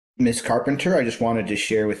Miss Carpenter, I just wanted to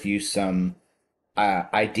share with you some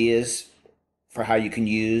ideas for how you can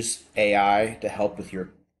use AI to help with your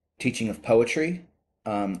teaching of poetry.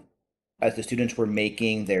 Um, as the students were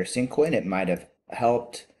making their Cinquain, it might have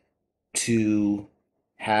helped to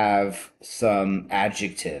have some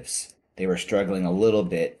adjectives. They were struggling a little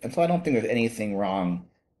bit. And so I don't think there's anything wrong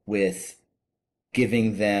with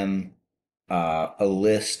giving them a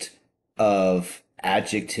list of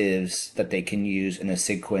adjectives that they can use in a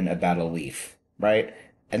sequin about a leaf, right?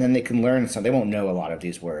 And then they can learn some. They won't know a lot of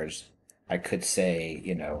these words. I could say,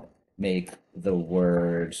 make the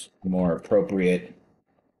words more appropriate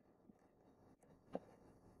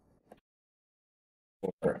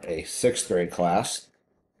for a sixth grade class.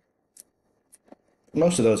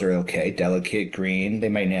 Most of those are okay. Delicate, green. They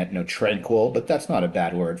might not know tranquil, but that's not a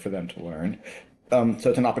bad word for them to learn. So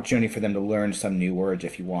it's an opportunity for them to learn some new words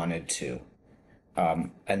if you wanted to.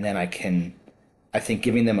 And then I think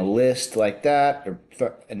giving them a list like that,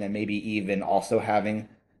 and then maybe even also having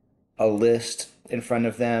a list in front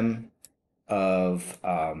of them of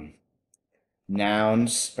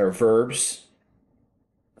nouns or verbs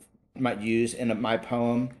I might use in my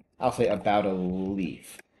poem. I'll say about a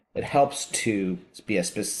leaf. It helps to be as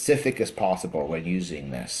specific as possible when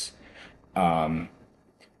using this. Um,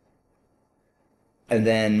 and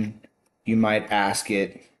then you might ask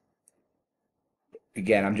it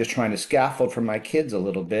again. I'm just trying to scaffold for my kids a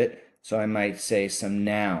little bit. So I might say some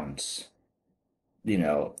nouns,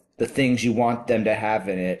 the things you want them to have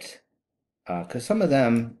in it. Because some of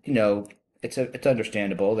them, it's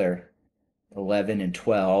understandable. They're 11 and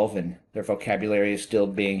 12, and their vocabulary is still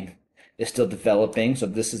developing. So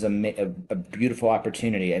this is a beautiful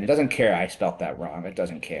opportunity, and it doesn't care. I spelt that wrong. It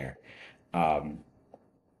doesn't care um,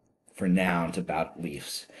 for nouns about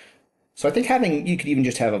leaves. So I think you could even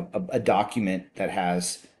just have a document that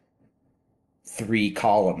has 3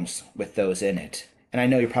 columns with those in it. And I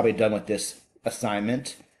know you're probably done with this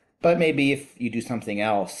assignment, but maybe if you do something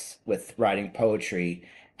else with writing poetry,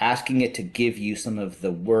 asking it to give you some of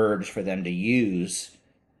the words for them to use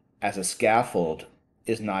as a scaffold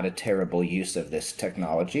is not a terrible use of this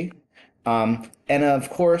technology. And of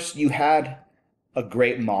course, you had a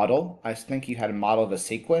great model. I think you had a model of a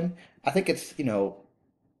sequin. I think it's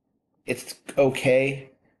okay.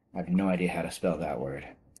 I have no idea how to spell that word.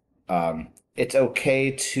 It's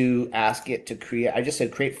okay to ask it to create. I just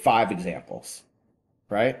said create 5 examples,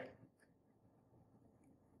 right?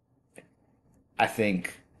 I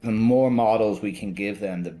think the more models we can give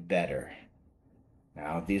them, the better.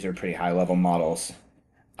 Now, these are pretty high level models,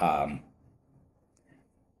 um,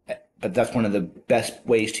 but that's one of the best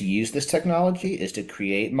ways to use this technology is to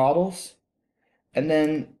create models. And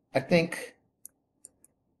then I think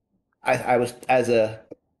I was as a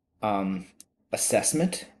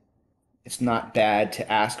assessment. It's not bad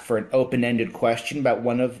to ask for an open-ended question about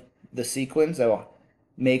one of the sequins that will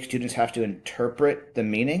make students have to interpret the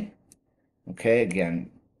meaning. Okay, again,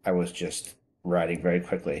 I was just writing very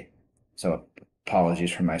quickly, so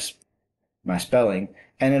apologies for my spelling.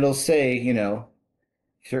 And it'll say,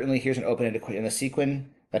 certainly here's an open-ended question. In the sequin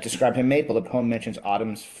that described a maple, the poem mentions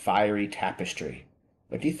autumn's fiery tapestry.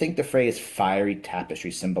 What do you think the phrase fiery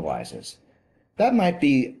tapestry symbolizes? That might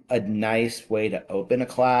be a nice way to open a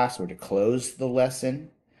class or to close the lesson,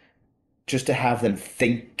 just to have them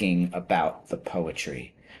thinking about the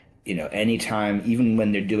poetry. Anytime, even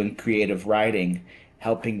when they're doing creative writing,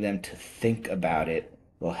 helping them to think about it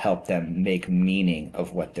will help them make meaning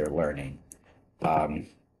of what they're learning. Um,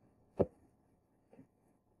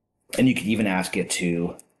 and you could even ask it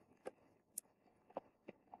to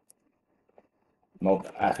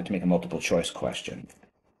make a multiple choice question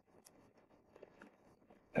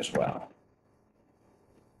as well.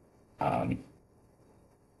 Um,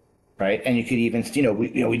 right? And you could even,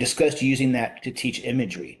 we discussed using that to teach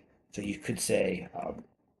imagery. So you could say,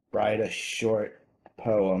 write a short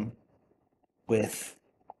poem with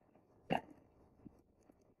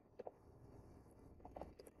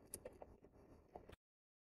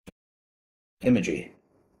imagery.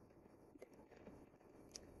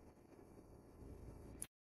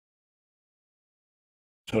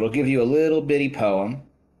 So it'll give you a little bitty poem,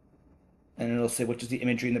 and it'll say, what does the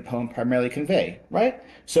imagery in the poem primarily convey, right?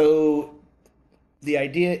 So the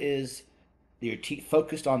idea is you're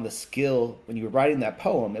focused on the skill when you were writing that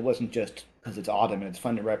poem. It wasn't just because it's autumn and it's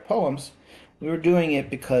fun to write poems. We were doing it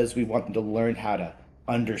because we wanted to learn how to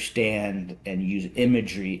understand and use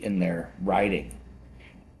imagery in their writing,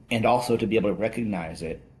 and also to be able to recognize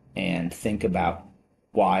it and think about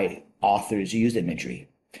why authors use imagery.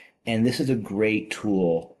 And this is a great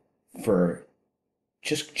tool for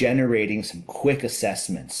just generating some quick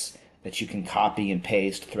assessments that you can copy and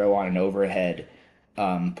paste, throw on an overhead,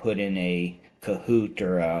 put in a Kahoot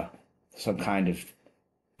or some kind of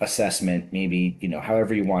assessment, maybe,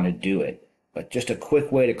 however you want to do it. But just a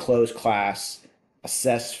quick way to close class,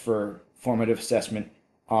 assess for formative assessment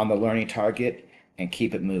on the learning target, and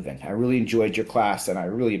keep it moving. I really enjoyed your class, and I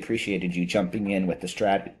really appreciated you jumping in with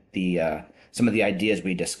the some of the ideas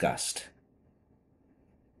we discussed.